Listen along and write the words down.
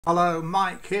Hello,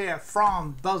 Mike here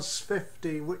from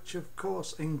Buzz50, which of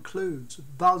course includes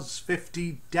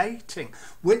Buzz50 Dating,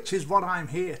 which is what I'm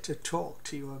here to talk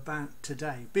to you about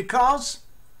today because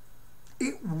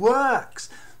it works.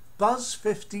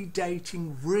 Buzz50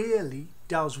 Dating really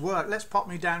does work. Let's pop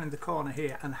me down in the corner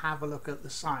here and have a look at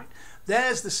the site.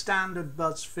 There's the standard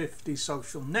Buzz50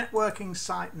 social networking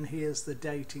site, and here's the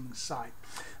dating site.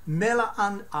 Mila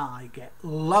and I get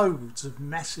loads of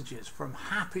messages from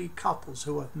happy couples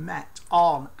who have met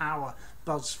on our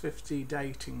Buzz50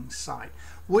 dating site.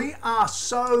 We are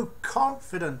so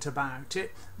confident about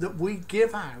it that we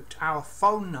give out our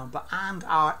phone number and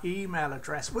our email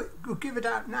address. We'll give it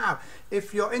out now.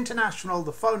 If you're international,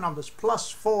 the phone number is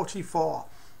 +44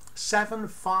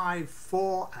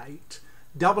 7548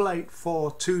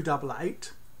 884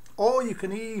 288, or you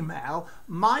can email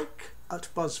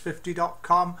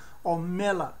mike@buzz50.com or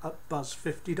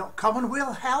miller@buzz50.com, and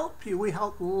we'll help you. We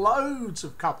help loads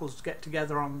of couples get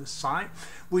together on the site.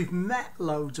 We've met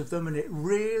loads of them and it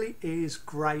really is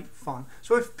great fun.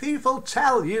 So if people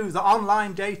tell you that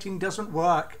online dating doesn't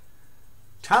work,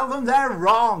 tell them they're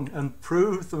wrong and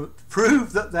prove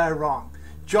that they're wrong.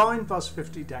 Join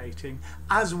Buzz50 Dating,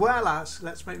 as well as,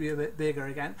 let's make it a bit bigger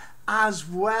again, as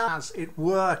well as it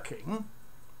working,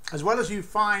 as well as you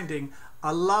finding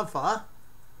a lover,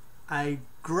 a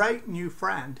great new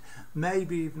friend,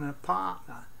 maybe even a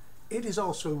partner. It is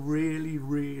also really,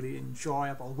 really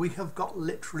enjoyable. We have got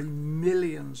literally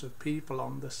millions of people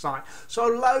on the site, so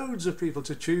loads of people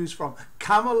to choose from.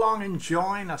 Come along and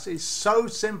join us. It's so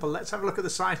simple. Let's have a look at the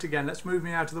site again. Let's move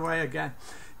me out of the way again.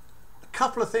 A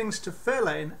couple of things to fill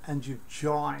in and you've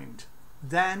joined.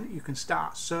 Then you can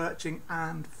start searching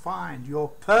and find your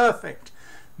perfect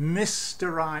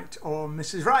Mr. Right or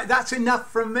Mrs. Right. That's enough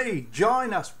from me.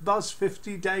 Join us,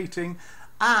 Buzz50 Dating,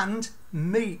 and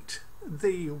meet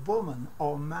the woman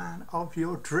or man of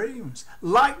your dreams.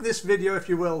 Like this video if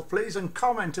you will, please, and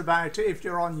comment about it if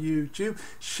you're on YouTube.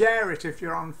 Share it if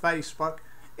you're on Facebook.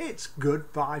 It's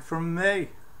goodbye from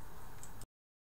me.